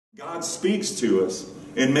God speaks to us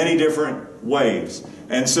in many different ways.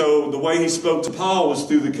 And so the way he spoke to Paul was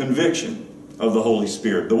through the conviction of the Holy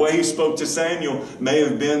Spirit. The way he spoke to Samuel may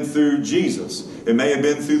have been through Jesus. It may have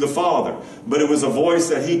been through the Father. But it was a voice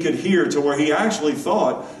that he could hear to where he actually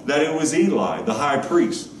thought that it was Eli, the high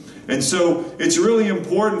priest. And so it's really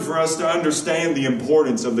important for us to understand the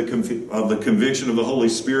importance of the conviction of the Holy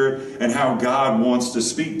Spirit and how God wants to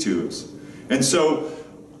speak to us. And so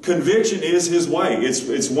conviction is his way.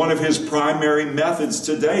 It's one of his primary methods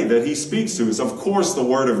today that he speaks to us. Of course, the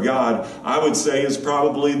Word of God, I would say, is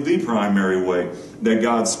probably the primary way that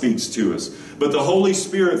God speaks to us. But the Holy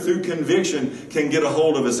Spirit, through conviction, can get a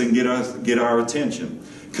hold of us and get our attention.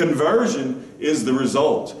 Conversion is the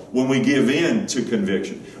result when we give in to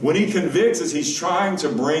conviction. When he convicts us, he's trying to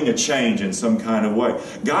bring a change in some kind of way.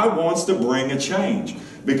 God wants to bring a change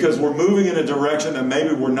because we're moving in a direction that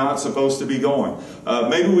maybe we're not supposed to be going.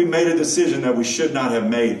 Maybe we made a decision that we should not have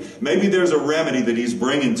made. Maybe there's a remedy that he's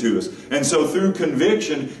bringing to us. And so through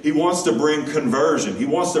conviction, he wants to bring conversion. He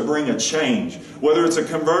wants to bring a change. Whether it's a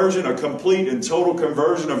conversion, a complete and total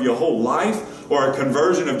conversion of your whole life, or a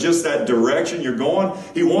conversion of just that direction you're going,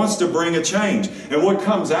 he wants to bring a change. And what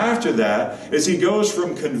comes after that is he goes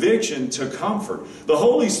from conviction to comfort. The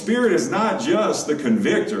Holy Spirit is not just the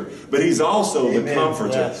convictor, but he's also the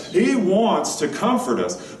comforter. Yes. He wants to comfort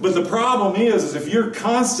us. But the problem is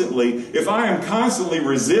if I am constantly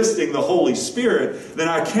resisting the Holy Spirit, then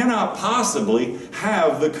I cannot possibly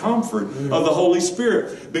have the comfort of the Holy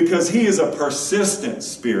Spirit, because he is a persistent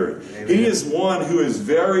spirit. Amen. He is one who is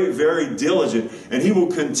very, very diligent. And he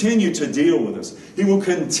will continue to deal with us. He will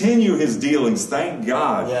continue his dealings. Thank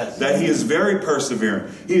God that he is very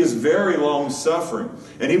persevering. He is very long-suffering.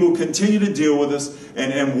 And he will continue to deal with us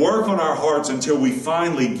and work on our hearts until we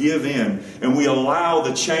finally give in and we allow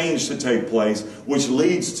the change to take place, which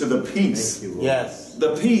leads to the peace.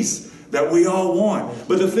 The peace that we all want.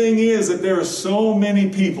 But the thing is that there are so many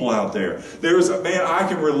people out there. I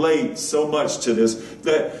can relate so much to this,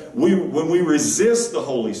 that when we resist the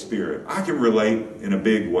Holy Spirit, I can relate in a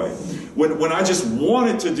big way. When I just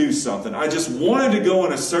wanted to do something, I just wanted to go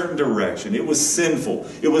in a certain direction. It was sinful.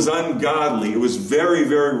 It was ungodly. It was very,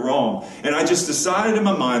 very wrong. And I just decided in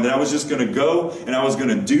my mind that I was just going to go and I was going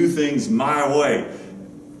to do things my way.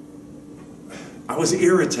 I was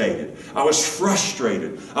irritated. I was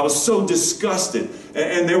frustrated. I was so disgusted.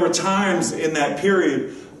 And there were times in that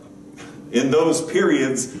period, in those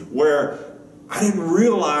periods, where I didn't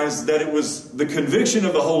realize that it was the conviction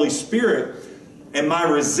of the Holy Spirit and my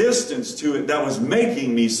resistance to it that was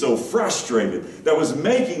making me so frustrated, that was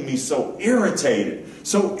making me so irritated,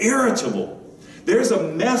 so irritable. There's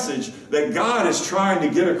a message that God is trying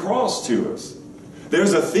to get across to us.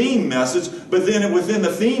 There's a theme message, but then within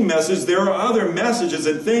the theme message, there are other messages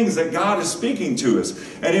and things that God is speaking to us.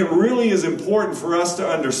 And it really is important for us to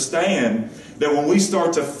understand that when we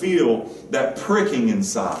start to feel that pricking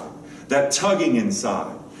inside, that tugging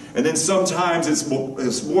inside, and then sometimes it's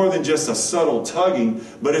more than just a subtle tugging,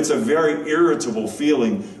 but it's a very irritable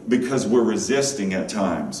feeling because we're resisting at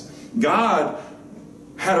times. God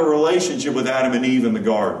had a relationship with Adam and Eve in the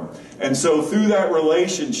garden. And so through that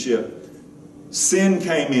relationship, sin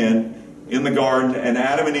came in the garden, and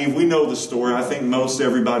Adam and Eve, we know the story. I think most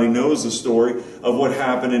everybody knows the story of what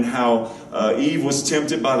happened and how Eve was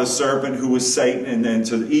tempted by the serpent, who was Satan, and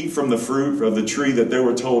to eat from the fruit of the tree that they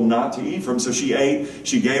were told not to eat from. So she ate.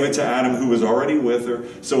 She gave it to Adam, who was already with her.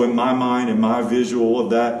 So in my mind, in my visual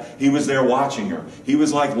of that, he was there watching her. He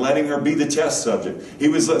was like letting her be the test subject. He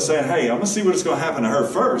was saying, hey, I'm going to see what's going to happen to her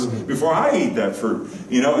first before I eat that fruit.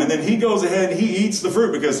 And then he goes ahead and he eats the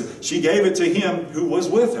fruit because she gave it to him who was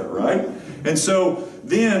with her, right? And so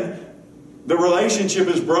then the relationship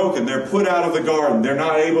is broken. They're put out of the garden. They're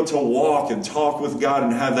not able to walk and talk with God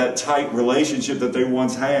and have that tight relationship that they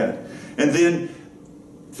once had. And then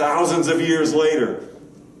thousands of years later,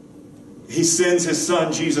 he sends his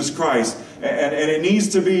son, Jesus Christ. And it needs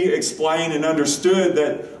to be explained and understood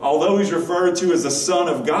that although he's referred to as the Son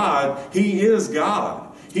of God, he is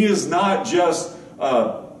God. He is not just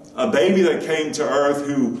a baby that came to earth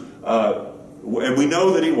who... and we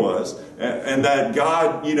know that he was, and that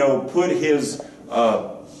God,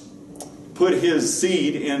 put his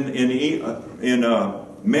seed in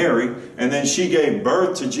Mary, and then she gave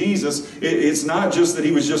birth to Jesus. It's not just that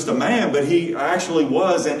he was just a man, but he actually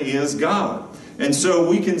was and is God. And so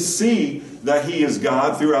we can see that he is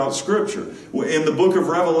God throughout Scripture. In the book of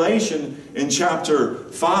Revelation, in chapter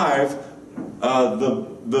 5,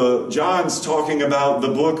 John's talking about the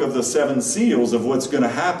book of the 7 seals, of what's going to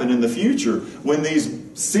happen in the future when these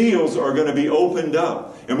seals are going to be opened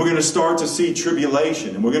up. And we're going to start to see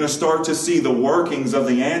tribulation. And we're going to start to see the workings of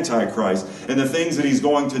the Antichrist and the things that he's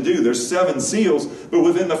going to do. There's 7 seals, but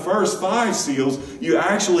within the first 5 seals, you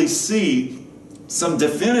actually see some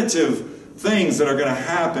definitive things that are going to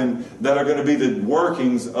happen that are going to be the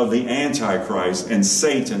workings of the Antichrist and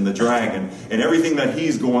Satan, the dragon, and everything that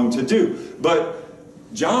he's going to do. But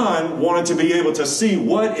John wanted to be able to see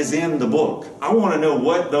what is in the book. I want to know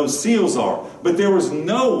what those seals are. But there was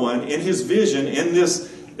no one in his vision, in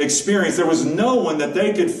this experience, there was no one that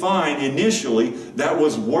they could find initially that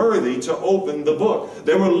was worthy to open the book.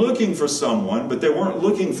 They were looking for someone, but they weren't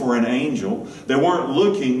looking for an angel. They weren't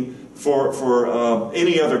looking for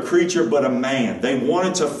any other creature but a man. They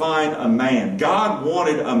wanted to find a man. God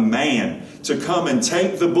wanted a man to come and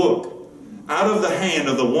take the book out of the hand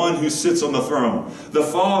of the one who sits on the throne. The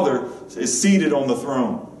Father is seated on the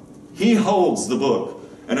throne. He holds the book.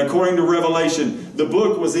 And according to Revelation, the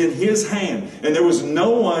book was in his hand. And there was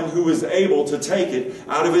no one who was able to take it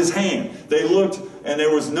out of his hand. They looked, and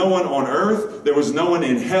there was no one on earth. There was no one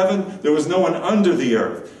in heaven. There was no one under the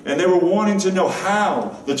earth. And they were wanting to know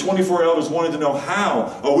how. The 24 elders wanted to know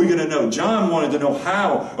how are we going to know. John wanted to know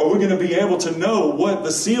how are we going to be able to know what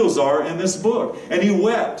the seals are in this book. And he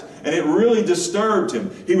wept. And it really disturbed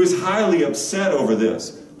him. He was highly upset over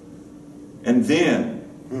this. And then,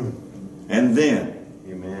 Amen.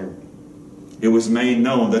 It was made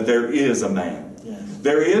known that there is a man. Yes.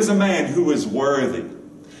 There is a man who is worthy.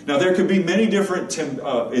 Now there could be many different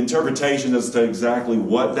interpretations as to exactly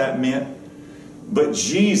what that meant. But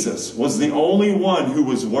Jesus was the only one who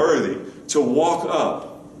was worthy to walk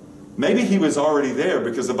up. Maybe he was already there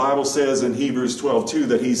because the Bible says in Hebrews 12:2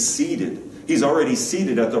 that he's seated. He's already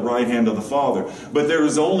seated at the right hand of the Father. But there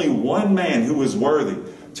is only one man who is worthy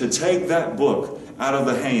to take that book out of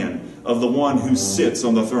the hand of the one who sits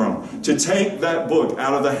on the throne. To take that book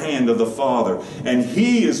out of the hand of the Father. And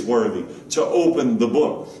he is worthy to open the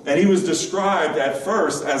book. And he was described at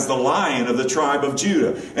first as the Lion of the tribe of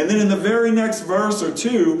Judah. And then in the very next verse or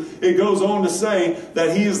two, it goes on to say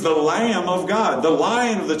that he is the Lamb of God. The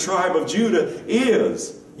Lion of the tribe of Judah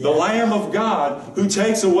is the Lamb of God who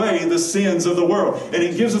takes away the sins of the world. And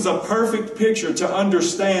it gives us a perfect picture to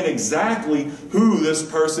understand exactly who this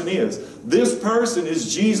person is. This person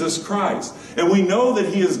is Jesus Christ. And we know that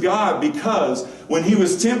he is God because when he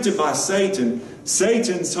was tempted by Satan,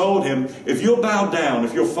 Satan told him, if you'll bow down,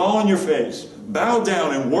 if you'll fall on your face, bow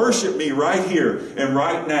down and worship me right here and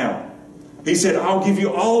right now. He said, I'll give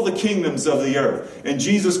you all the kingdoms of the earth. And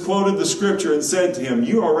Jesus quoted the scripture and said to him,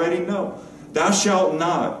 you already know. Thou shalt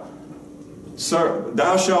not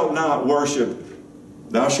worship.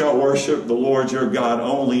 Thou shalt worship the Lord your God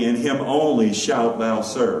only, and him only shalt thou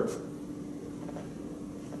serve.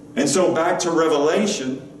 And so back to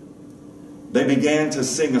Revelation, they began to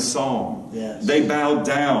sing a song. Yes. They bowed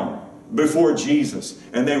down before Jesus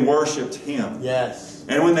and they worshiped him. Yes.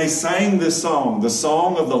 And when they sang this song, the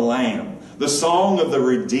song of the Lamb, the song of the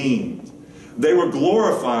redeemed, they were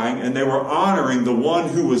glorifying and they were honoring the one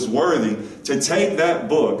who was worthy to take that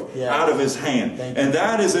book out of his hand. And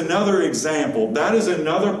that is another example. That is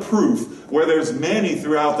another proof where there's many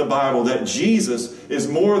throughout the Bible that Jesus is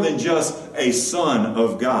more than just a son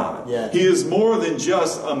of God. Yes. He is more than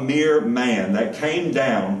just a mere man that came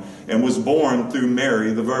down and was born through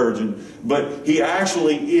Mary the Virgin. But he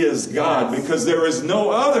actually is God because there is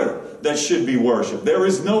no other that should be worshipped. There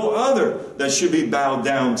is no other that should be bowed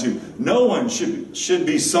down to. No one should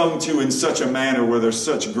be sung to in such a manner where there's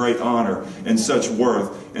such great honor and such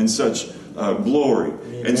worth and such glory.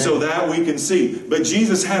 Amen. And so that we can see. But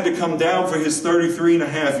Jesus had to come down for his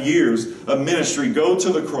 33.5 years of ministry, go to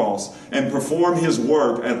the cross and perform his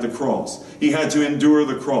work at the cross. He had to endure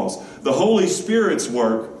the cross. The Holy Spirit's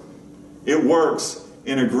work, it works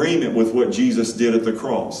in agreement with what Jesus did at the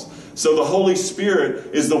cross. So the Holy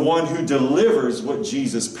Spirit is the one who delivers what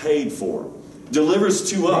Jesus paid for. Delivers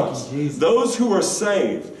to us. Those who are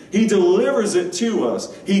saved. He delivers it to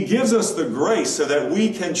us. He gives us the grace so that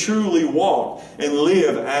we can truly walk and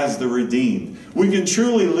live as the redeemed. We can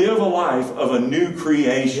truly live a life of a new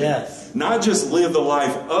creation. Yes. Not just live the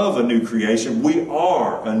life of a new creation. We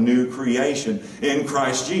are a new creation in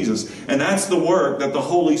Christ Jesus. And that's the work that the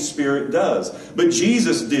Holy Spirit does. But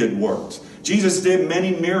Jesus did works. Jesus did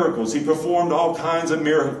many miracles. He performed all kinds of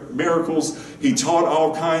miracles. He taught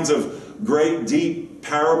all kinds of great, deep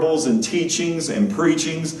parables and teachings and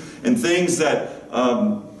preachings and things that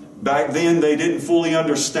Back then, they didn't fully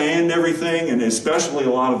understand everything, and especially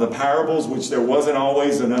a lot of the parables, which there wasn't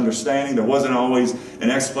always an understanding. There wasn't always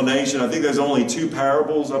an explanation. I think there's only 2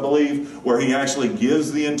 parables, I believe, where he actually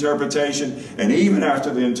gives the interpretation. And even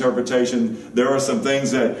after the interpretation, there are some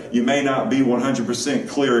things that you may not be 100%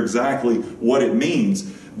 clear exactly what it means.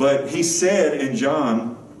 But he said in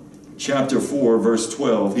John chapter 4, verse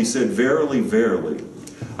 12, he said, "Verily, verily,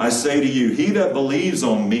 I say to you, he that believes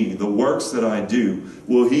on me, the works that I do,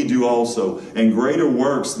 will he do also, and greater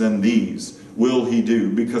works than these will he do,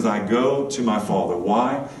 because I go to my Father."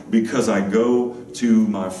 Why? Because I go to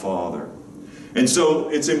my Father. And so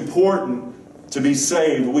it's important to be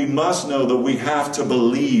saved. We must know that we have to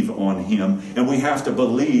believe on him, and we have to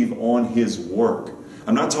believe on his work.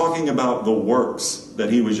 I'm not talking about the works that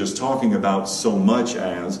he was just talking about so much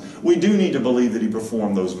as we do need to believe that he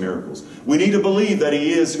performed those miracles. We need to believe that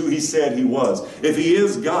he is who he said he was. If he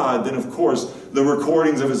is God, then of course the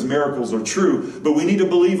recordings of his miracles are true. But we need to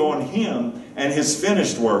believe on him and his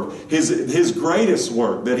finished work. His greatest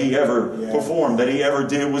work that he ever performed, that he ever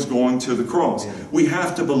did, was going to the cross. We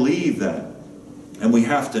have to believe that. And we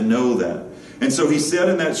have to know that. And so he said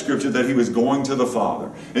in that scripture that he was going to the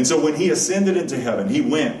Father. And so when he ascended into heaven, he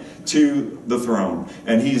went to the throne.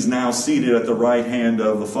 And he's now seated at the right hand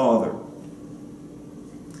of the Father.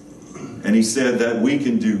 And he said that we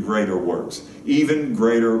can do greater works, even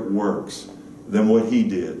greater works than what he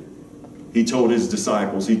did. He told his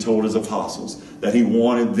disciples, he told his apostles, that he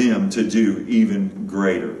wanted them to do even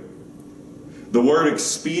greater. The word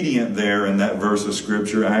expedient there in that verse of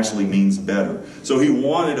Scripture actually means better. So he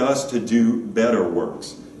wanted us to do better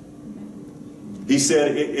works. He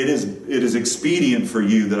said, it is expedient for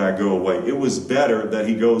you that I go away. It was better that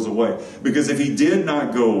he goes away. Because if he did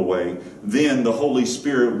not go away, then the Holy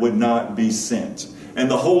Spirit would not be sent. And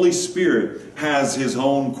the Holy Spirit has his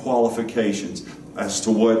own qualifications as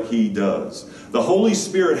to what he does. The Holy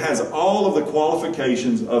Spirit has all of the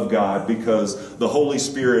qualifications of God because the Holy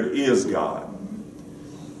Spirit is God.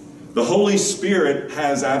 The Holy Spirit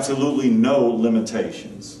has absolutely no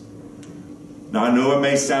limitations. Now, I know it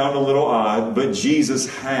may sound a little odd, but Jesus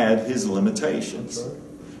had his limitations.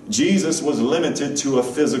 Jesus was limited to a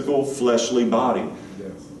physical, fleshly body.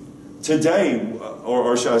 Today,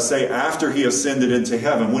 or shall I say, after he ascended into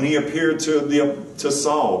heaven, when he appeared to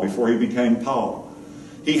Saul before he became Paul,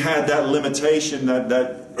 he had that limitation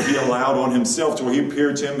that he allowed on himself to where he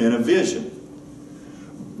appeared to him in a vision.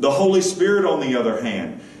 The Holy Spirit, on the other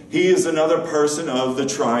hand, he is another person of the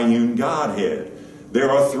triune Godhead. There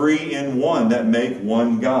are 3 in 1 that make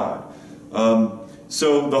one God.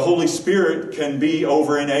 So the Holy Spirit can be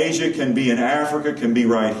over in Asia, can be in Africa, can be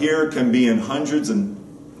right here, can be in hundreds and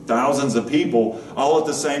thousands of people, all at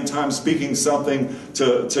the same time speaking something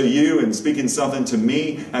to you and speaking something to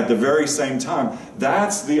me at the very same time.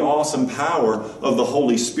 That's the awesome power of the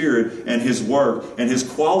Holy Spirit and his work and his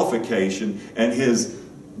qualification and his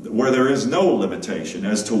where there is no limitation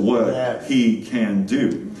as to what he can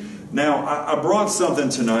do. Now, I brought something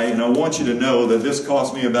tonight, and I want you to know that this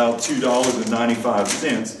cost me about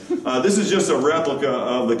 $2.95. This is just a replica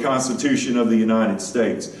of the Constitution of the United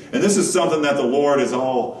States. And this is something that the Lord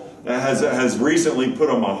has recently put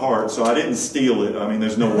on my heart, so I didn't steal it. I mean,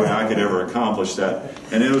 there's no way I could ever accomplish that.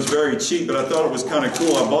 And it was very cheap, but I thought it was kind of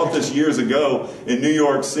cool. I bought this years ago in New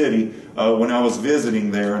York City when I was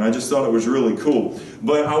visiting there, and I just thought it was really cool.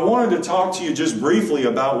 But I wanted to talk to you just briefly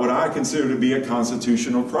about what I consider to be a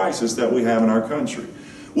constitutional crisis that we have in our country.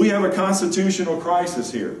 We have a constitutional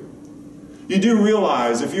crisis here. You do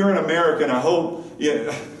realize, if you're an American, I hope...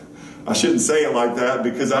 I shouldn't say it like that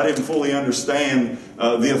because I didn't fully understand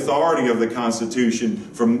the authority of the Constitution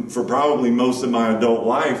for probably most of my adult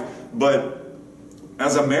life. But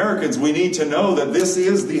as Americans, we need to know that this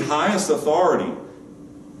is the highest authority.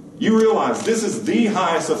 You realize this is the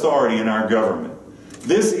highest authority in our government.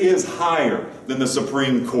 This is higher than the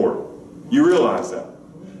Supreme Court. You realize that?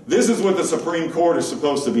 This is what the Supreme Court is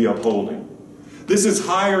supposed to be upholding. This is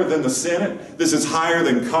higher than the Senate. This is higher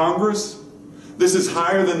than Congress. This is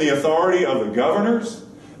higher than the authority of the governors.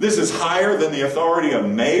 This is higher than the authority of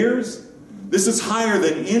mayors. This is higher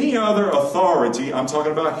than any other authority, I'm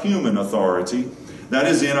talking about human authority, that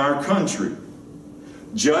is in our country.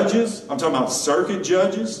 Judges, I'm talking about circuit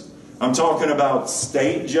judges. I'm talking about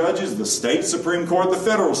state judges, the state Supreme Court, the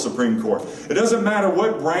federal Supreme Court. It doesn't matter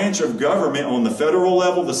what branch of government on the federal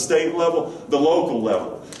level, the state level, the local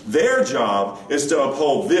level. Their job is to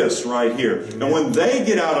uphold this right here. And when they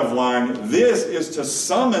get out of line, this is to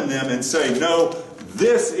summon them and say, no,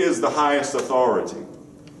 this is the highest authority.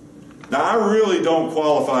 Now, I really don't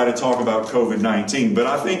qualify to talk about COVID-19, but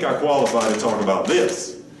I think I qualify to talk about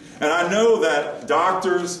this. And I know that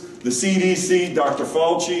doctors, the CDC, Dr.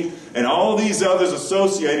 Fauci, and all these others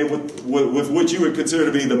associated with what you would consider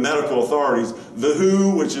to be the medical authorities, the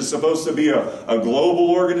WHO, which is supposed to be a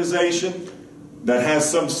global organization that has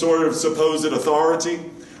some sort of supposed authority,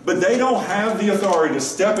 but they don't have the authority to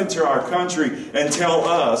step into our country and tell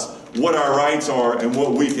us what our rights are and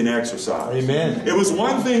what we can exercise. Amen. It was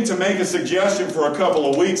one thing to make a suggestion for a couple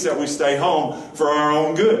of weeks that we stay home for our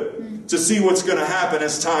own good, to see what's going to happen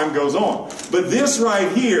as time goes on. But this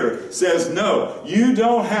right here says, no, you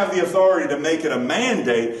don't have the authority to make it a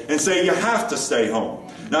mandate and say you have to stay home.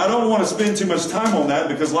 Now, I don't want to spend too much time on that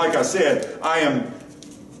because, like I said, I am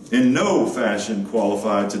in no fashion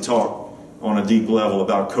qualified to talk on a deep level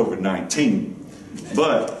about COVID-19.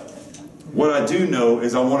 But what I do know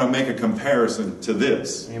is I want to make a comparison to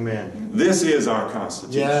this. Amen. This is our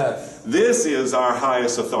Constitution. Yes. This is our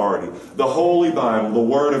highest authority. The Holy Bible, the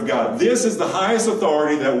Word of God. This is the highest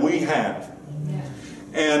authority that we have.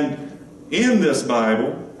 And in this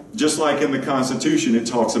Bible, just like in the Constitution, it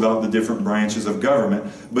talks about the different branches of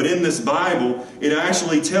government. But in this Bible, it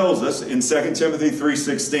actually tells us in 2 Timothy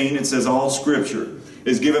 3:16, it says, all Scripture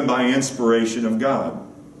is given by inspiration of God.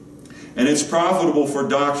 And it's profitable for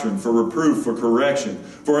doctrine, for reproof, for correction,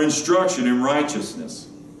 for instruction in righteousness.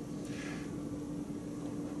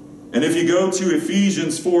 And if you go to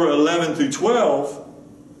Ephesians 4:11 through 12,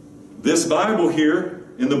 this Bible here,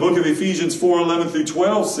 in the book of Ephesians 4:11 through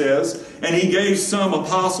 12 says, and he gave some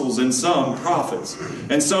apostles and some prophets,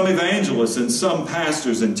 and some evangelists and some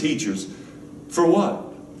pastors and teachers. For what?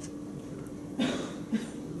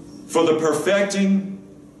 For the perfecting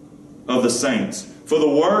of the saints, for the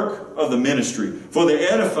work of the ministry, for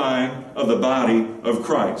the edifying of the body of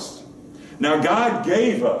Christ. Now God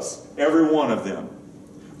gave us every one of them.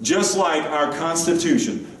 Just like our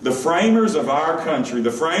Constitution, the framers of our country,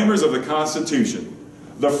 the framers of the Constitution,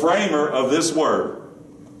 the framer of this word,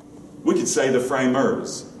 we could say the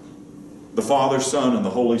framers, the Father, Son, and the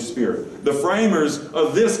Holy Spirit. The framers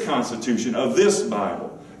of this Constitution, of this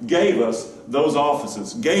Bible, gave us those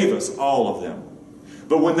offices, gave us all of them.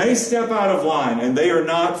 But when they step out of line and they are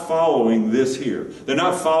not following this here, they're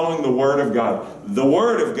not following the Word of God, the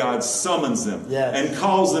Word of God summons them and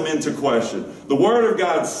calls them into question. The Word of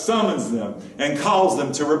God summons them and calls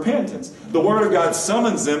them to repentance. The Word of God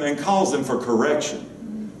summons them and calls them for correction,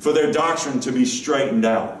 for their doctrine to be straightened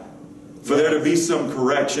out, for there to be some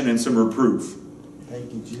correction and some reproof.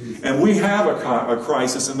 Thank you, Jesus. And we have a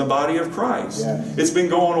crisis in the body of Christ. Yes. It's been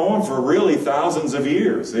going on for really thousands of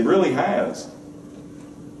years. It really has.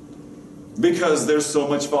 Because there's so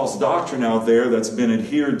much false doctrine out there that's been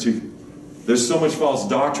adhered to. There's so much false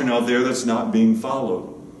doctrine out there that's not being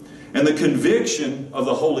followed. And the conviction of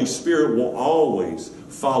the Holy Spirit will always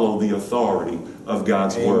follow the authority of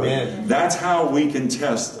God's Word. That's how we can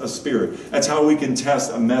test a spirit. That's how we can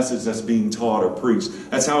test a message that's being taught or preached.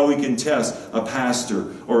 That's how we can test a pastor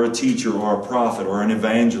or a teacher or a prophet or an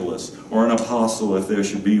evangelist or an apostle if there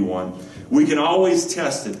should be one. We can always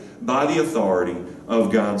test it by the authority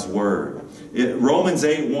of God's Word. Romans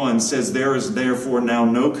 8:1 says, there is therefore now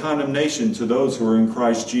no condemnation to those who are in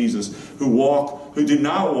Christ Jesus, who do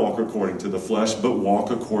not walk according to the flesh, but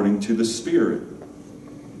walk according to the Spirit.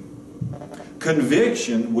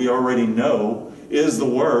 Conviction, we already know, is the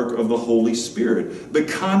work of the Holy Spirit. But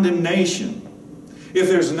condemnation, if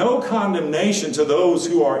there's no condemnation to those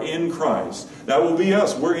who are in Christ, that will be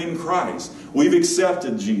us. We're in Christ. We've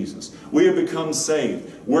accepted Jesus. We have become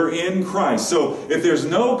saved. We're in Christ. So if there's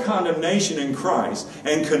no condemnation in Christ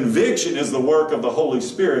and conviction is the work of the Holy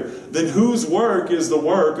Spirit, then whose work is the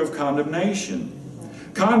work of condemnation?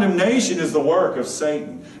 Condemnation is the work of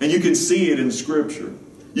Satan. And you can see it in Scripture.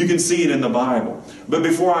 You can see it in the Bible. But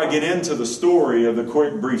before I get into the story of the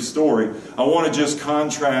quick, brief story, I want to just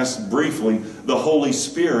contrast briefly the Holy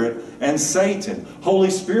Spirit and Satan. Holy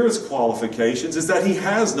Spirit's qualifications is that he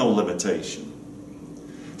has no limitation.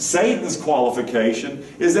 Satan's qualification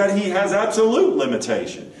is that he has absolute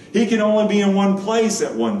limitation. He can only be in one place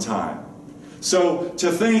at one time. So to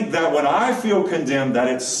think that when I feel condemned, that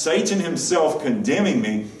it's Satan himself condemning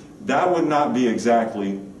me, that would not be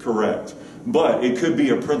exactly correct. But it could be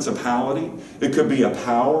a principality. It could be a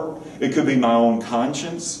power. It could be my own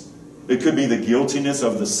conscience. It could be the guiltiness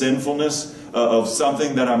of the sinfulness of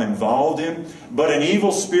something that I'm involved in. But an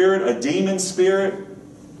evil spirit, a demon spirit,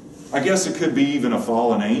 I guess it could be even a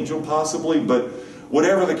fallen angel possibly. But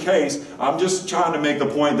whatever the case, I'm just trying to make the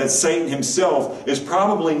point that Satan himself is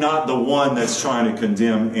probably not the one that's trying to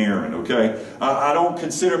condemn Aaron, okay? I don't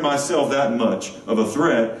consider myself that much of a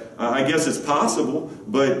threat. I guess it's possible,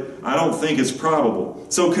 but I don't think it's probable.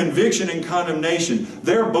 So conviction and condemnation,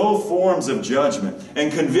 they're both forms of judgment.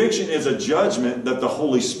 And conviction is a judgment that the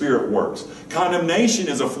Holy Spirit works. Condemnation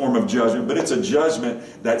is a form of judgment, but it's a judgment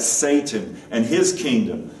that Satan and his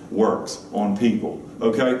kingdom works on people.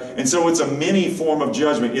 Okay? And so it's a mini form of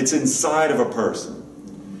judgment. It's inside of a person.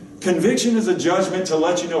 Conviction is a judgment to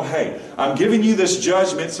let you know, hey, I'm giving you this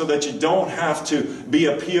judgment so that you don't have to be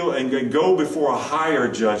appealed and go before a higher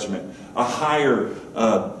judgment, a higher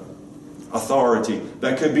authority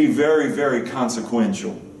that could be very, very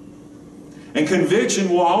consequential. And conviction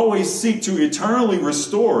will always seek to eternally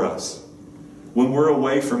restore us when we're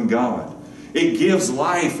away from God. It gives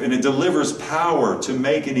life and it delivers power to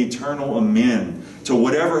make an eternal amend to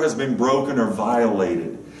whatever has been broken or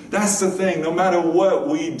violated. That's the thing. No matter what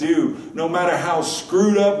we do, no matter how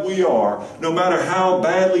screwed up we are, no matter how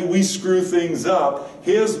badly we screw things up,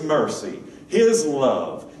 His mercy, His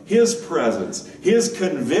love, His presence, His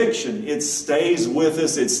conviction, it stays with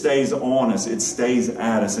us, it stays on us, it stays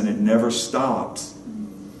at us, and it never stops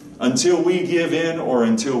until we give in or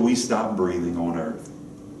until we stop breathing on earth.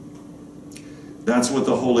 That's what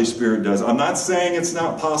the Holy Spirit does. I'm not saying it's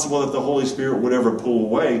not possible that the Holy Spirit would ever pull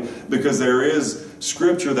away, because there is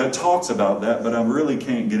Scripture that talks about that, but I really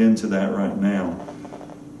can't get into that right now.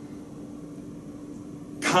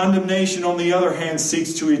 Condemnation, on the other hand,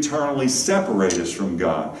 seeks to eternally separate us from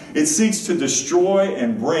God. It seeks to destroy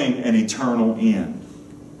and bring an eternal end.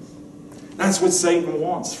 That's what Satan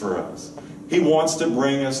wants for us. He wants to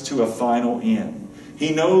bring us to a final end.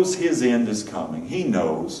 He knows his end is coming. He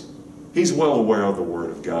knows. He's well aware of the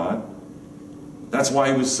Word of God. That's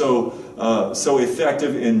why he was so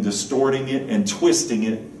effective in distorting it and twisting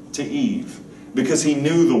it to Eve. Because he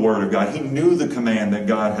knew the Word of God. He knew the command that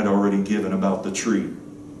God had already given about the tree.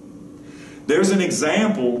 There's an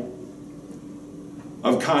example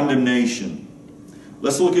of condemnation.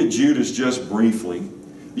 Let's look at Judas just briefly.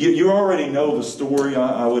 You already know the story,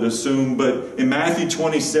 I would assume, but in Matthew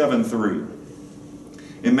 27:3.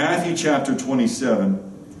 In Matthew chapter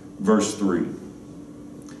 27, verse 3,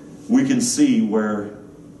 we can see where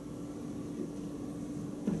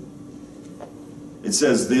it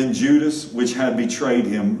says, "Then Judas, which had betrayed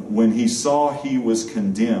him, when he saw he was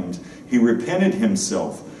condemned, he repented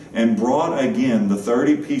himself, and brought again the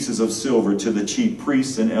 30 pieces of silver to the chief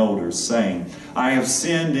priests and elders, saying, I have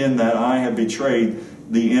sinned in that I have betrayed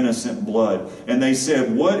the innocent blood. And they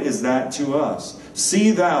said, What is that to us?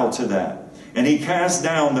 See thou to that. And he cast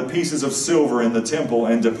down the pieces of silver in the temple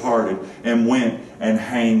and departed, and went and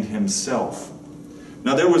hanged himself."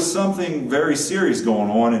 Now there was something very serious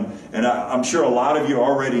going on, and I'm sure a lot of you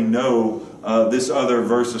already know this other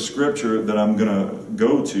verse of Scripture that I'm going to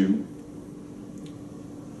go to.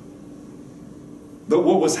 But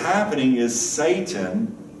what was happening is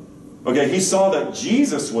Satan, he saw that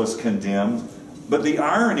Jesus was condemned, but the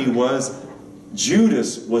irony was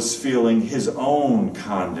Judas was feeling his own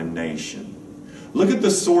condemnation. Look at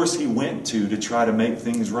the source he went to try to make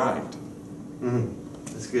things right.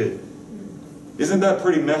 That's good. Isn't that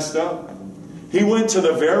pretty messed up? He went to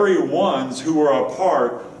the very ones who were a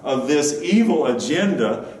part of this evil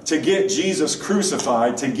agenda to get Jesus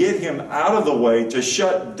crucified, to get him out of the way, to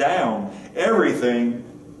shut down everything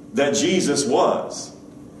that Jesus was.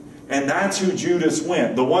 And that's who Judas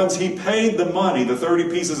went. The ones he paid the money, the 30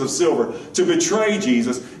 pieces of silver, to betray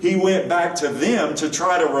Jesus, he went back to them to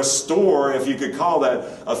try to restore, if you could call that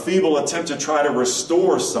a feeble attempt to try to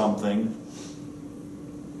restore something.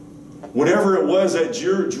 Whatever it was that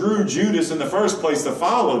drew Judas in the first place to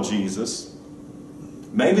follow Jesus.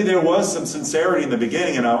 Maybe there was some sincerity in the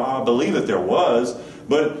beginning, and I believe that there was,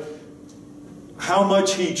 but how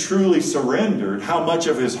much he truly surrendered, how much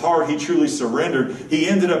of his heart he truly surrendered, he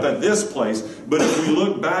ended up at this place. But if we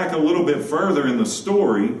look back a little bit further in the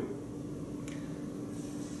story,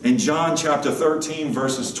 in John chapter 13,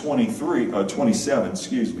 verses 27,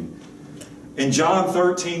 in John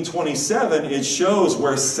 13:27, it shows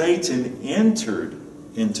where Satan entered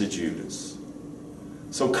into Judas.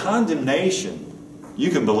 So condemnation, you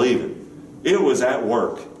can believe it. It was at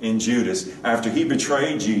work in Judas after he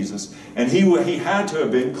betrayed Jesus. And he had to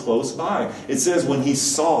have been close by. It says when he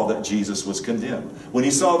saw that Jesus was condemned. When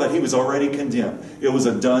he saw that he was already condemned. It was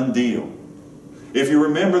a done deal. If you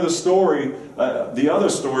remember the story, the other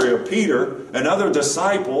story of Peter, another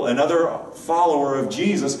disciple, another follower of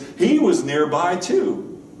Jesus, he was nearby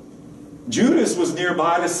too. Judas was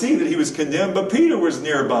nearby to see that he was condemned, but Peter was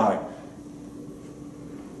nearby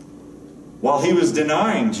while he was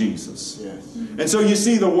denying Jesus. Yes. And so you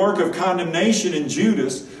see the work of condemnation in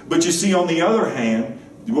Judas, but you see on the other hand,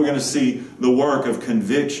 we're going to see the work of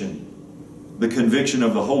conviction the conviction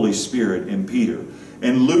of the Holy Spirit in Peter.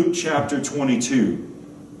 In Luke chapter 22,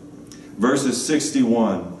 verses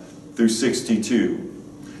 61 through 62,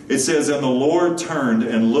 it says, "And the Lord turned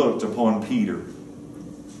and looked upon Peter.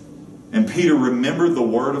 And Peter remembered the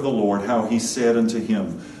word of the Lord, how he said unto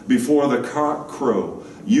him, Before the cock crow,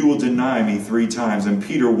 you will deny me 3 times. And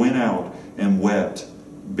Peter went out and wept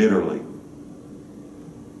bitterly."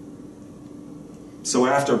 So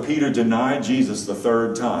after Peter denied Jesus the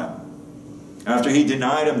 3rd time, after he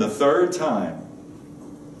denied him the 3rd time,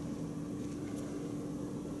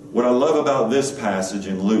 what I love about this passage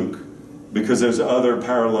in Luke, because there's other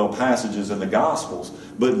parallel passages in the Gospels,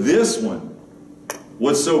 but this one,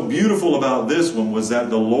 what's so beautiful about this one was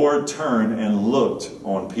that the Lord turned and looked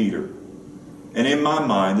on Peter. And in my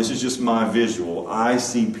mind, this is just my visual, I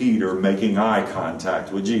see Peter making eye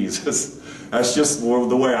contact with Jesus. That's just more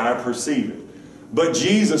of the way I perceive it. But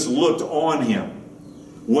Jesus looked on him.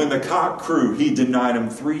 When the cock crew, he denied him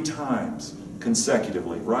 3 times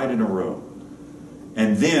consecutively, right in a row.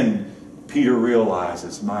 And then Peter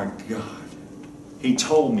realizes, my God, he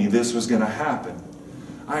told me this was going to happen.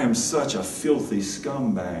 I am such a filthy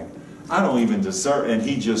scumbag. I don't even deserve. And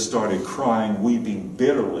he just started crying, weeping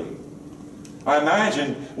bitterly. I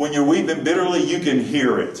imagine when you're weeping bitterly, you can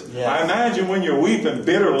hear it. Yes. I imagine when you're weeping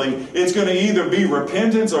bitterly, it's going to either be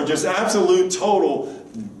repentance or just absolute total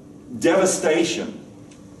devastation.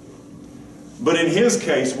 But in his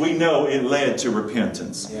case, we know it led to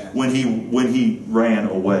repentance. Yes. when he ran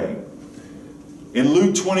away. In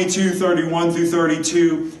Luke 22, 31 through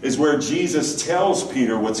 32 is where Jesus tells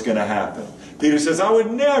Peter what's going to happen. Peter says, I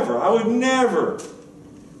would never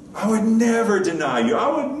deny you. I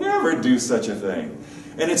would never do such a thing.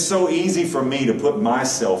 And it's so easy for me to put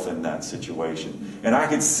myself in that situation. And I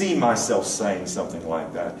could see myself saying something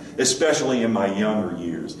like that, especially in my younger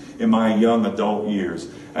years, in my young adult years.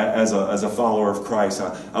 As a follower of Christ,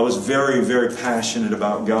 I was very, very passionate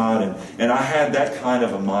about God, and I had that kind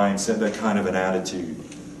of a mindset, that kind of an attitude.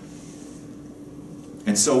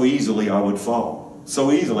 And so easily I would fall.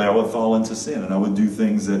 So easily I would fall into sin, and I would do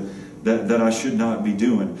things that I should not be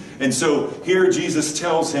doing. And so here Jesus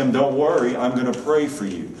tells him, don't worry, I'm going to pray for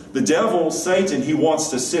you. The devil, Satan, he wants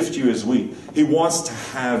to sift you as wheat. He wants to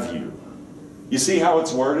have you. You see how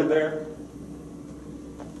it's worded there?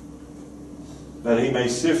 That he may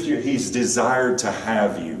sift you. He's desired to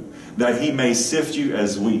have you. That he may sift you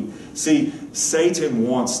as wheat. See, Satan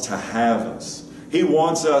wants to have us. He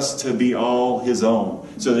wants us to be all his own,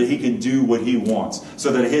 so that he can do what he wants,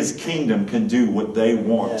 so that his kingdom can do what they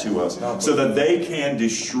want to us, so that they can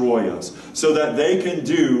destroy us, so that they can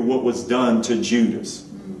do what was done to Judas.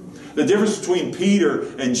 The difference between Peter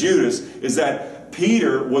and Judas is that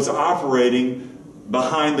Peter was operating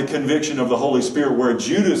behind the conviction of the Holy Spirit, where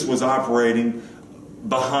Judas was operating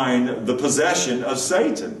behind the possession of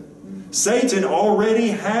Satan. Satan already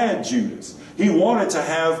had Judas. He wanted to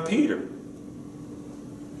have Peter.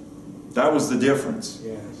 That was the difference.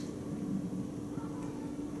 Yes.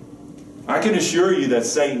 I can assure you that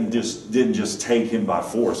Satan didn't just take him by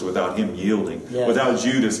force without him yielding, without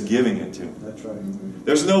Judas giving it to him. That's right. Mm-hmm.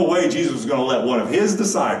 There's no way Jesus was going to let one of his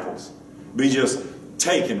disciples be just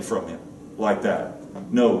taken from him like that.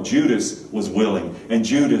 No, Judas was willing, and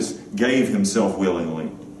Judas gave himself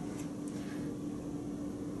willingly.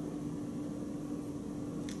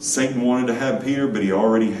 Satan wanted to have Peter, but he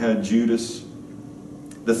already had Judas.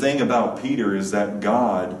 The thing about Peter is that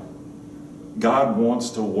God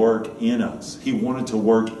wants to work in us. He wanted to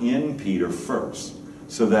work in Peter first,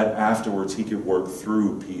 so that afterwards he could work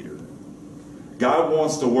through Peter. God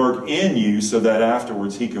wants to work in you so that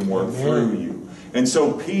afterwards he can work through you. And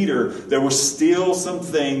so Peter, there were still some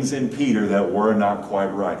things in Peter that were not quite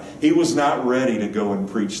right. He was not ready to go and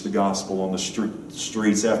preach the gospel on the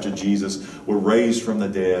streets after Jesus was raised from the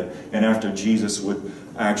dead, and after Jesus would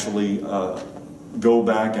actually go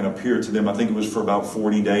back and appear to them. I think it was for about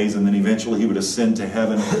 40 days, and then eventually he would ascend to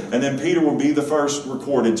heaven. And then Peter would be the first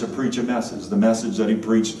recorded to preach a message. The message that he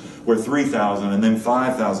preached where 3,000 and then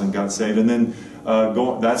 5,000 got saved. And then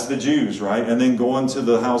that's the Jews, right? And then going to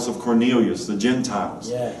the house of Cornelius, the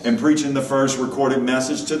Gentiles, and preaching the first recorded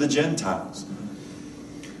message to the Gentiles.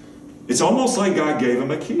 It's almost like God gave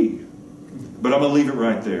him a key. But I'm going to leave it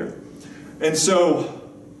right there. And so,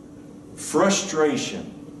 frustration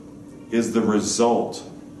is the result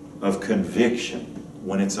of conviction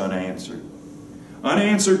when it's unanswered.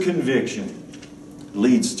 Unanswered conviction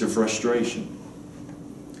leads to frustration.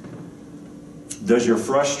 Does your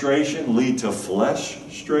frustration lead to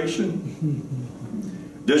fleshstration?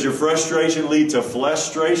 Does your frustration lead to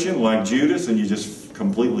fleshstration like Judas, and you just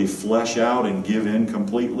completely flesh out and give in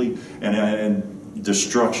completely and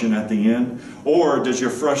destruction at the end? Or does your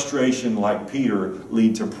frustration, like Peter,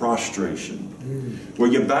 lead to prostration? Where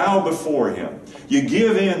you bow before Him, you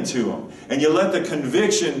give in to Him, and you let the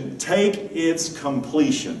conviction take its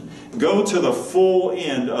completion. Go to the full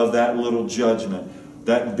end of that little judgment,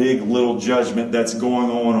 that big little judgment that's going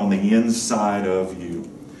on the inside of you.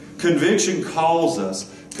 Conviction calls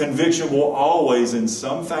us. Conviction will always, in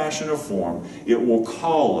some fashion or form, it will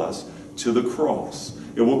call us to the cross.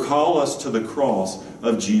 It will call us to the cross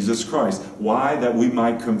of Jesus Christ. Why? That we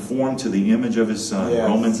might conform to the image of His Son. Yes.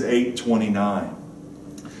 Romans 8:29.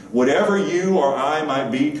 Whatever you or I might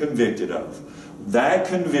be convicted of, that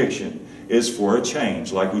conviction is for a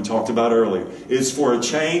change, like we talked about earlier. It's for a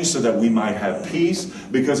change so that we might have peace,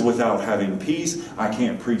 because without having peace, I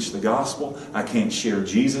can't preach the gospel. I can't share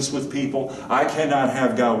Jesus with people. I cannot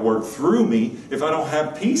have God work through me if I don't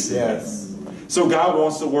have peace in me. So God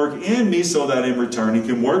wants to work in me so that in return He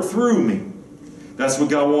can work through me. That's what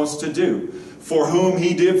God wants to do. For whom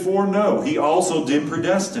He did foreknow, He also did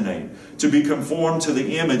predestinate to be conformed to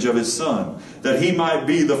the image of His Son, that He might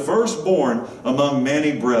be the firstborn among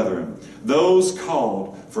many brethren, those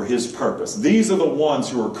called for His purpose. These are the ones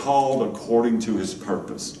who are called according to His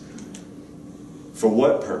purpose. For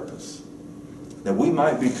what purpose? That we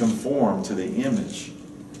might be conformed to the image.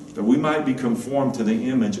 That we might be conformed to the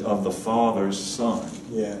image of the Father's Son.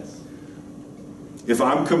 Yes. If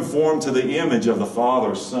I'm conformed to the image of the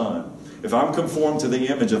Father's Son, if I'm conformed to the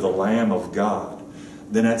image of the Lamb of God,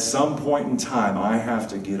 then at some point in time I have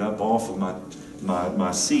to get up off of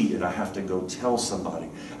my seat and I have to go tell somebody.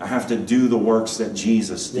 I have to do the works that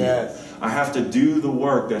Jesus did. Yes. I have to do the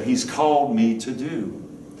work that He's called me to do.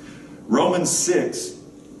 Romans 6.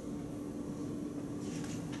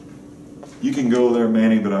 You can go there,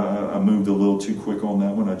 Manny, but I moved a little too quick on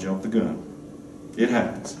that one. I jumped the gun. It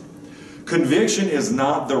happens. Conviction is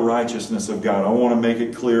not the righteousness of God. I want to make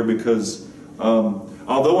it clear, because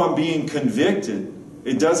although I'm being convicted,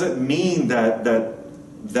 it doesn't mean that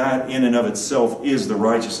in and of itself is the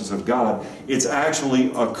righteousness of God. It's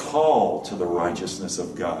actually a call to the righteousness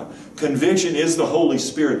of God. Conviction is the Holy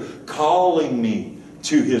Spirit calling me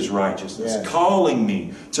to His righteousness, yes. Calling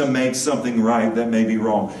me to make something right that may be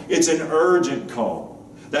wrong. It's an urgent call.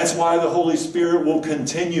 That's why the Holy Spirit will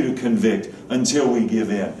continue to convict until we give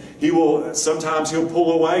in. Sometimes He'll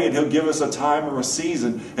pull away and He'll give us a time or a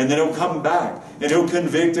season, and then He'll come back and He'll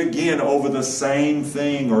convict again over the same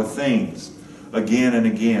thing or things again and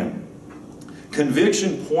again.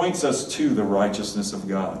 Conviction points us to the righteousness of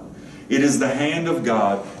God. It is the hand of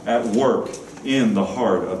God at work in the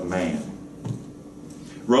heart of man.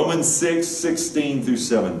 Romans 6:16 through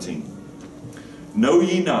 17. Know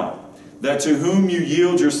ye not that to whom you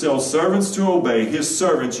yield yourselves servants to obey, His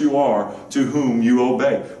servants you are to whom you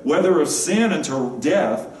obey, whether of sin unto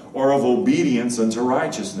death or of obedience unto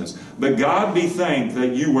righteousness. But God be thanked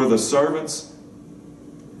that you were the servants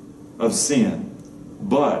of sin,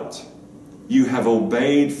 but you have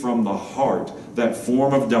obeyed from the heart that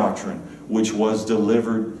form of doctrine which was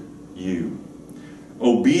delivered you.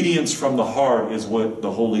 Obedience from the heart is what the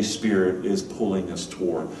Holy Spirit is pulling us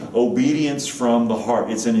toward. Obedience from the heart.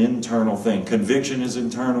 It's an internal thing. Conviction is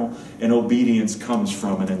internal, and obedience comes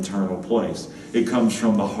from an internal place. It comes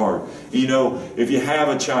from the heart. You know, if you have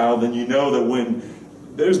a child, then you know that when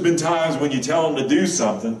there's been times when you tell them to do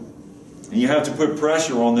something, and you have to put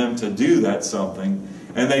pressure on them to do that something,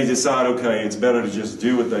 and they decide, okay, it's better to just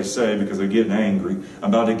do what they say because they're getting angry. I'm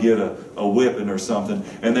about to get a whipping or something.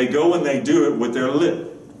 And they go and they do it with their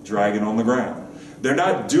lip dragging on the ground. They're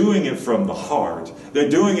not doing it from the heart. They're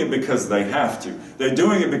doing it because they have to. They're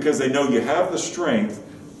doing it because they know you have the strength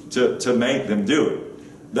to make them do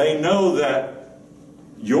it. They know that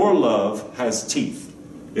your love has teeth.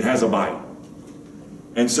 It has a bite.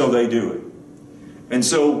 And so they do it. And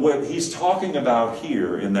so what he's talking about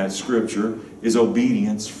here in that scripture is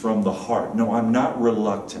obedience from the heart. No, I'm not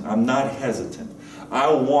reluctant. I'm not hesitant.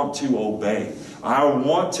 I want to obey. I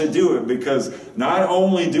want to do it because not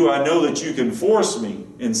only do I know that you can force me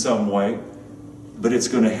in some way, but it's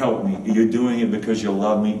going to help me. You're doing it because you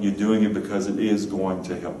love me. You're doing it because it is going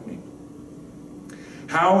to help me.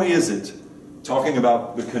 How is it, talking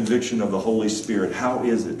about the conviction of the Holy Spirit, how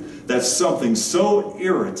is it that something so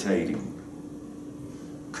irritating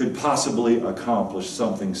could possibly accomplish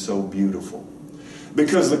something so beautiful?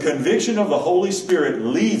 Because the conviction of the Holy Spirit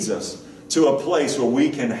leads us to a place where we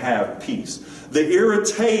can have peace. The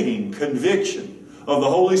irritating conviction of the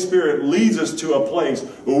Holy Spirit leads us to a place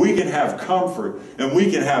where we can have comfort and we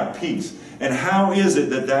can have peace. And how is it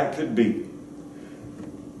that that could be?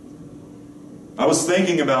 I was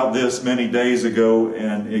thinking about this many days ago,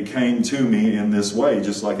 and it came to me in this way,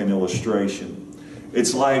 just like an illustration.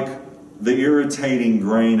 It's like the irritating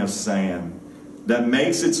grain of sand that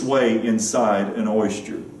makes its way inside an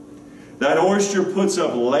oyster. That oyster puts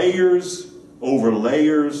up layers over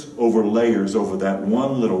layers over layers over that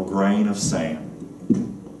one little grain of sand.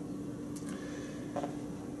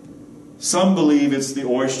 Some believe it's the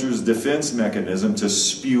oyster's defense mechanism to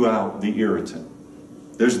spew out the irritant.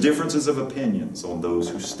 There's differences of opinions on those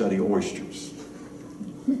who study oysters.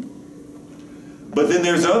 But then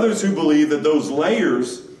there's others who believe that those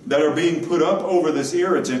layers that are being put up over this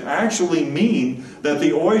irritant actually mean that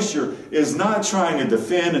the oyster is not trying to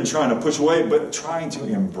defend and trying to push away, but trying to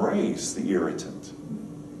embrace the irritant.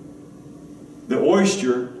 The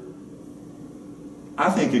oyster, I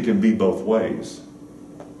think it can be both ways.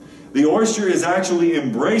 The oyster is actually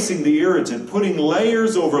embracing the irritant, putting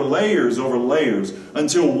layers over layers over layers,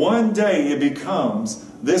 until one day it becomes,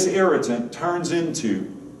 this irritant turns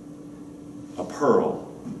into a pearl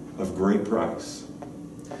of great price.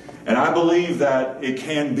 And I believe that it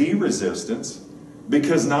can be resistance,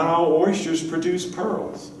 because not all oysters produce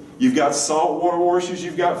pearls. You've got saltwater oysters,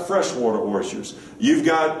 you've got freshwater oysters. You've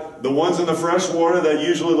got the ones in the freshwater that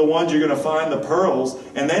usually the ones you're going to find the pearls,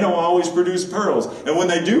 and they don't always produce pearls. And when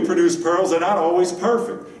they do produce pearls, they're not always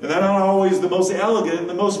perfect. And they're not always the most elegant and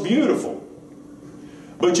the most beautiful.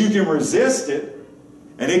 But you can resist it,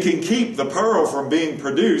 and it can keep the pearl from being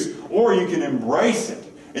produced, or you can embrace it,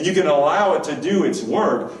 and you can allow it to do its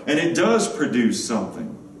work, and it does produce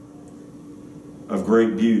something of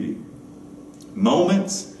great beauty.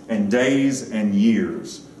 Moments and days and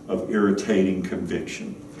years of irritating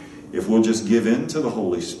conviction. If we'll just give in to the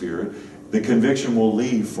Holy Spirit, the conviction will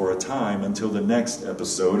leave for a time until the next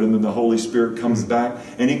episode, and then the Holy Spirit comes back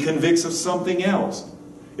and He convicts of something else.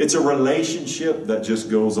 It's a relationship that just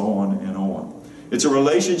goes on and on. It's a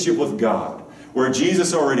relationship with God, where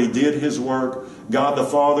Jesus already did His work. God the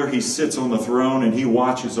Father, He sits on the throne and He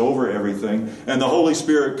watches over everything, and the Holy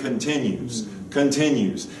Spirit continues.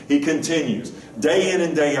 He continues. Day in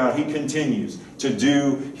and day out, He continues to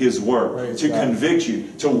do His work, to convict you,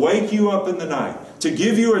 to wake you up in the night, to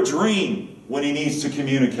give you a dream when He needs to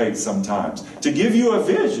communicate sometimes, to give you a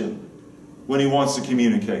vision when He wants to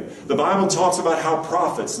communicate. The Bible talks about how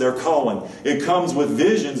prophets, their calling, it comes with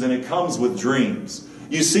visions and it comes with dreams.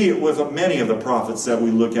 You see it with many of the prophets that we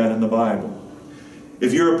look at in the Bible.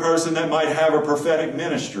 If you're a person that might have a prophetic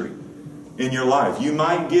ministry in your life, you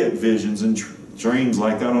might get visions and dreams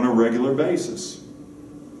like that on a regular basis.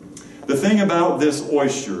 The thing about this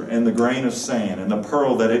oyster and the grain of sand and the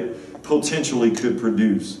pearl that it potentially could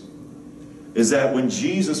produce is that when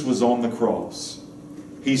Jesus was on the cross,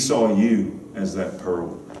 He saw you as that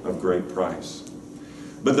pearl of great price.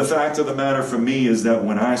 But the fact of the matter for me is that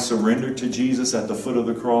when I surrendered to Jesus at the foot of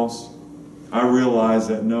the cross, I realized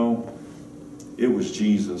that no, it was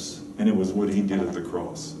Jesus, and it was what He did at the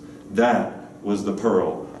cross. That was the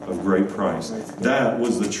pearl of great price. That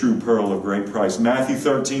was the true pearl of great price. Matthew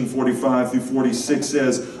 13:45-46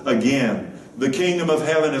 says, again, the kingdom of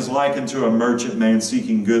heaven is likened to a merchant man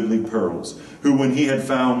seeking goodly pearls, who when he had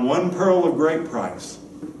found one pearl of great price,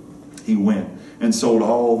 he went and sold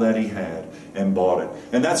all that he had and bought it.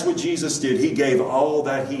 And that's what Jesus did. He gave all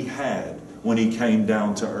that He had when He came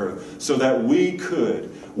down to earth, so that He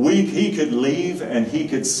could leave, and He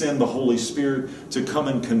could send the Holy Spirit to come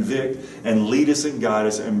and convict and lead us and guide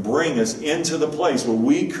us and bring us into the place where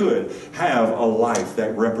we could have a life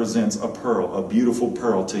that represents a pearl, a beautiful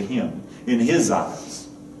pearl to Him in His eyes.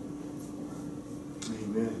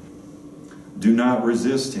 Amen. Do not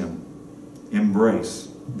resist Him. Embrace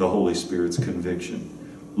the Holy Spirit's conviction.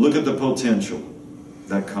 Look at the potential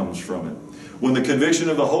that comes from it. When the conviction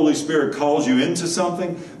of the Holy Spirit calls you into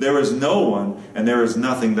something, there is no one and there is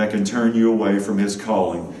nothing that can turn you away from His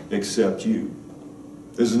calling except you.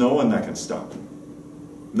 There's no one that can stop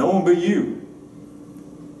Him. No one but you.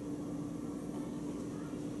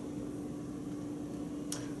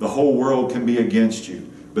 The whole world can be against you,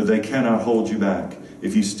 but they cannot hold you back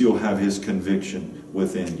if you still have His conviction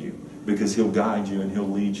within you. Because He'll guide you and He'll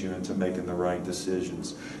lead you into making the right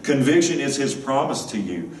decisions. Conviction is His promise to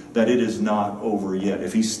you that it is not over yet.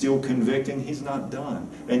 If He's still convicting, He's not done.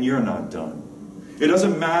 And you're not done. It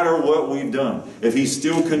doesn't matter what we've done. If He's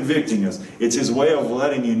still convicting us, it's His way of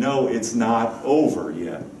letting you know it's not over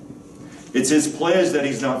yet. It's His pledge that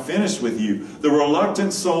He's not finished with you. The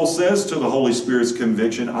reluctant soul says to the Holy Spirit's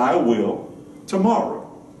conviction, I will tomorrow.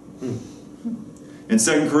 In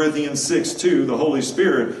 2 Corinthians 6:2, the Holy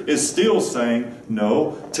Spirit is still saying,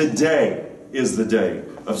 no, today is the day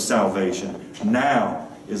of salvation. Now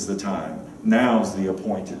is the time. Now is the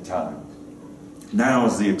appointed time. Now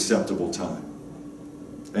is the acceptable time.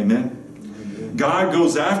 Amen? God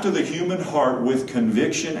goes after the human heart with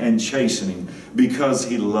conviction and chastening because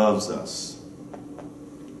He loves us.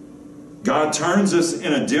 God turns us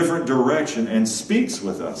in a different direction and speaks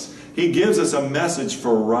with us. He gives us a message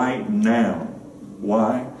for right now.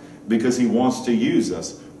 Why? Because He wants to use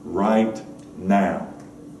us right now.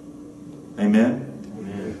 Amen?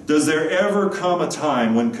 Amen. Does there ever come a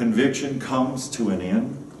time when conviction comes to an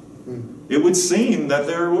end? It would seem that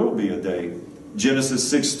there will be a day. Genesis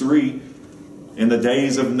 6:3, in the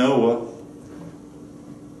days of Noah,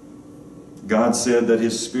 God said that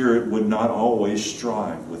His Spirit would not always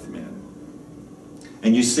strive with men.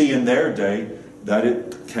 And you see in their day that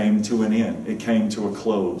it came to an end. It came to a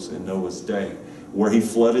close in Noah's day, where he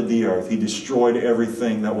flooded the earth. He destroyed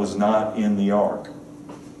everything that was not in the ark.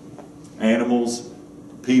 Animals,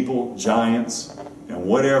 people, giants, and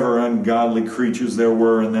whatever ungodly creatures there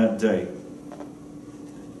were in that day.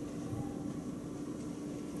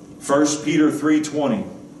 1 Peter 3:20.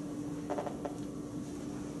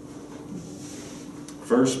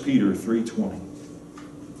 1 Peter 3:20.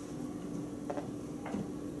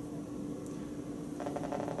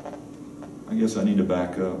 I guess I need to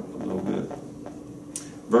back up a little bit.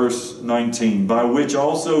 Verse 19. By which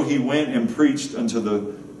also He went and preached unto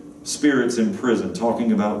the spirits in prison,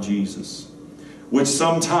 talking about Jesus, which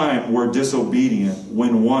sometime were disobedient,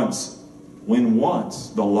 when once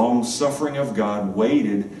the long suffering of God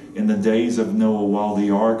waited in the days of Noah while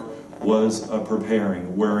the ark was a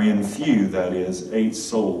preparing, wherein few, that is, 8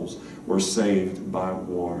 souls, were saved by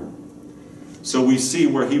water. So we see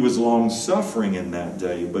where He was long suffering in that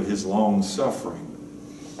day, but His long suffering,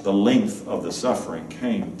 the length of the suffering,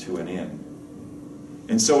 came to an end.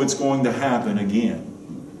 And so it's going to happen again.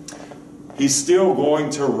 He's still going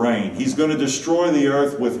to reign. He's going to destroy the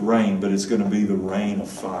earth with rain, but it's going to be the rain of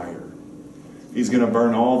fire. He's going to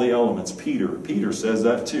burn all the elements. Peter says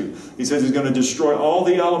that too. He says He's going to destroy all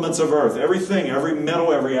the elements of earth. Everything, every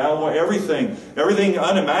metal, every alloy, everything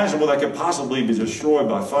unimaginable that could possibly be destroyed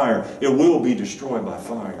by fire. It will be destroyed by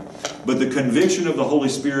fire. But the conviction of the Holy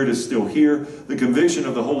Spirit is still here. The conviction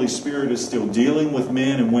of the Holy Spirit is still dealing with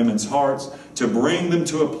men and women's hearts to bring them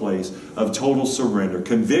to a place of total surrender.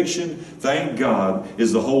 Conviction, thank God,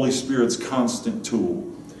 is the Holy Spirit's constant tool.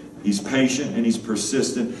 He's patient and He's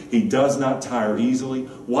persistent. He does not tire easily.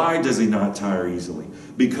 Why does He not tire easily?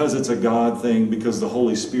 Because it's a God thing, because the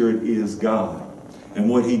Holy Spirit is God. And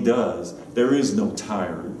what He does, there is no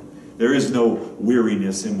tired. There is no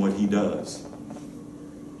weariness in what He does.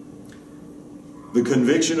 The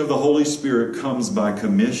conviction of the Holy Spirit comes by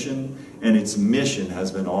commission, and its mission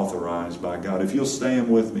has been authorized by God. If you'll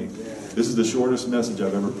stand with me, this is the shortest message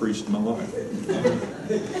I've ever preached in my life.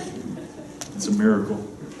 It's a miracle.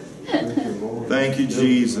 Thank you,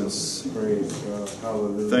 Jesus.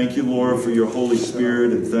 Thank you, Lord, for your Holy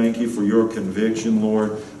Spirit, and thank you for your conviction,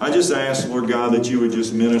 Lord. I just ask, Lord God, that you would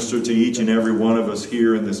just minister to each and every one of us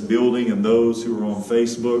here in this building and those who are on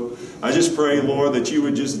Facebook. I just pray, Lord, that you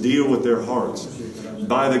would just deal with their hearts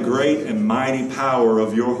by the great and mighty power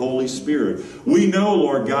of your Holy Spirit. We know,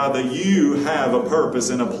 Lord God, that you have a purpose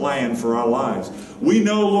and a plan for our lives. We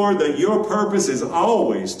know, Lord, that your purpose is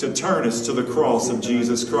always to turn us to the cross of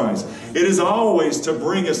Jesus Christ. It is always to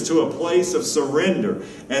bring us to a place of surrender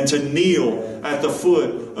and to kneel at the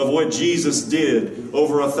foot of what Jesus did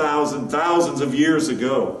over thousands of years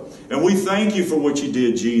ago. And we thank you for what you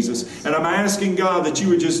did, Jesus. And I'm asking, God, that you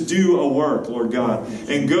would just do a work, Lord God,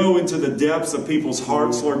 and go into the depths of people's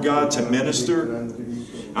hearts, Lord God, to minister.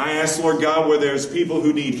 I ask, Lord God, where there's people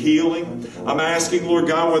who need healing. I'm asking, Lord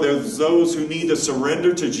God, where there's those who need to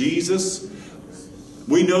surrender to Jesus.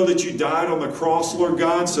 We know that you died on the cross, Lord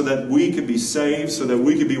God, so that we could be saved, so that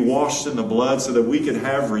we could be washed in the blood, so that we could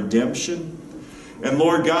have redemption. And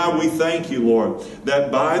Lord God, we thank you, Lord, that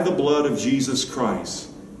by the blood of Jesus Christ,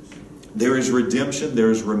 there is redemption,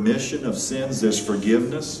 there is remission of sins, there's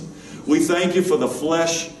forgiveness. We thank you for the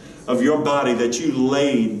flesh of your body that you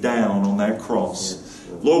laid down on that cross.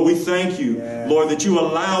 Lord, we thank you, Lord, that you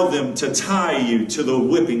allowed them to tie you to the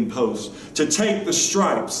whipping post, to take the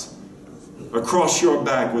stripes across your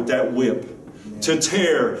back with that whip, to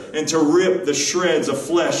tear and to rip the shreds of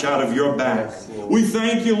flesh out of your back. We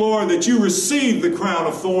thank you, Lord, that you received the crown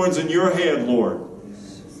of thorns in your head, Lord.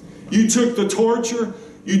 You took the torture.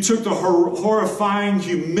 You took the horrifying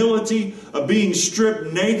humility of being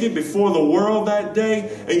stripped naked before the world that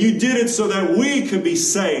day, and you did it so that we could be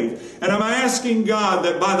saved. And I'm asking, God,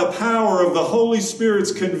 that by the power of the Holy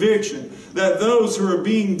Spirit's conviction, that those who are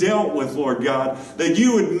being dealt with, Lord God, that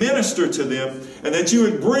you would minister to them and that you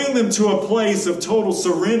would bring them to a place of total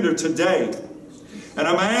surrender today. And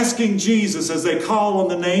I'm asking Jesus, as they call on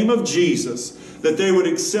the name of Jesus, that they would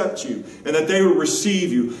accept you and that they would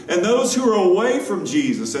receive you. And those who are away from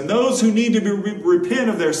Jesus and those who need to repent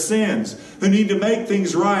of their sins, who need to make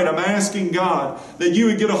things right, I'm asking God that you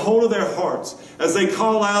would get a hold of their hearts as they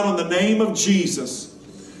call out on the name of Jesus.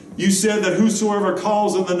 You said that whosoever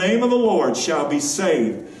calls on the name of the Lord shall be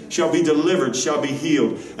saved, shall be delivered, shall be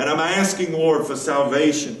healed. And I'm asking, Lord, for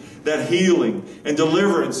salvation, that healing and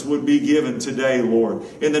deliverance would be given today, Lord.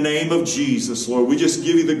 In the name of Jesus, Lord. We just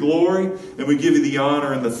give you the glory and we give you the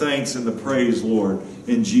honor and the thanks and the praise, Lord.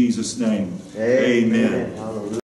 In Jesus' name. Amen. Hallelujah.